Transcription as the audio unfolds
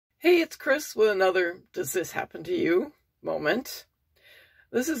Hey, it's Chris with another Does This Happen to You moment.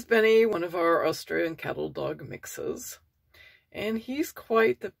 This is Benny, one of our Australian cattle dog mixes, and he's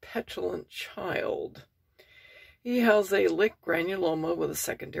quite the petulant child. He has a lick granuloma with a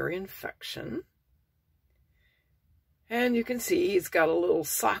secondary infection. And you can see he's got a little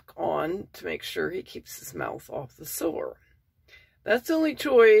sock on to make sure he keeps his mouth off the sore. That's the only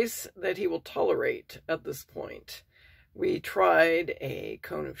choice that he will tolerate at this point. We tried a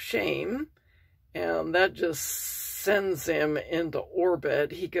cone of shame, and that just sends him into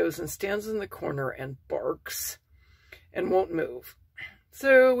orbit. He goes and stands in the corner and barks and won't move.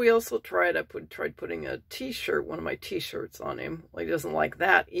 So we also tried putting a t-shirt, one of my t-shirts on him. Well, he doesn't like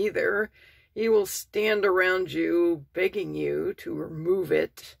that either. He will stand around you, begging you to remove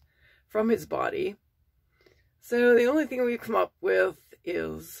it from his body. So the only thing we've come up with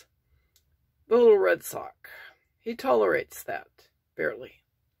is the little red sock. He tolerates that, barely.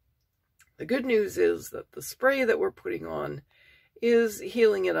 The good news is that the spray that we're putting on is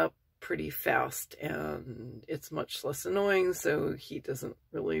healing it up pretty fast, and it's much less annoying, so he doesn't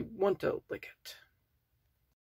really want to lick it.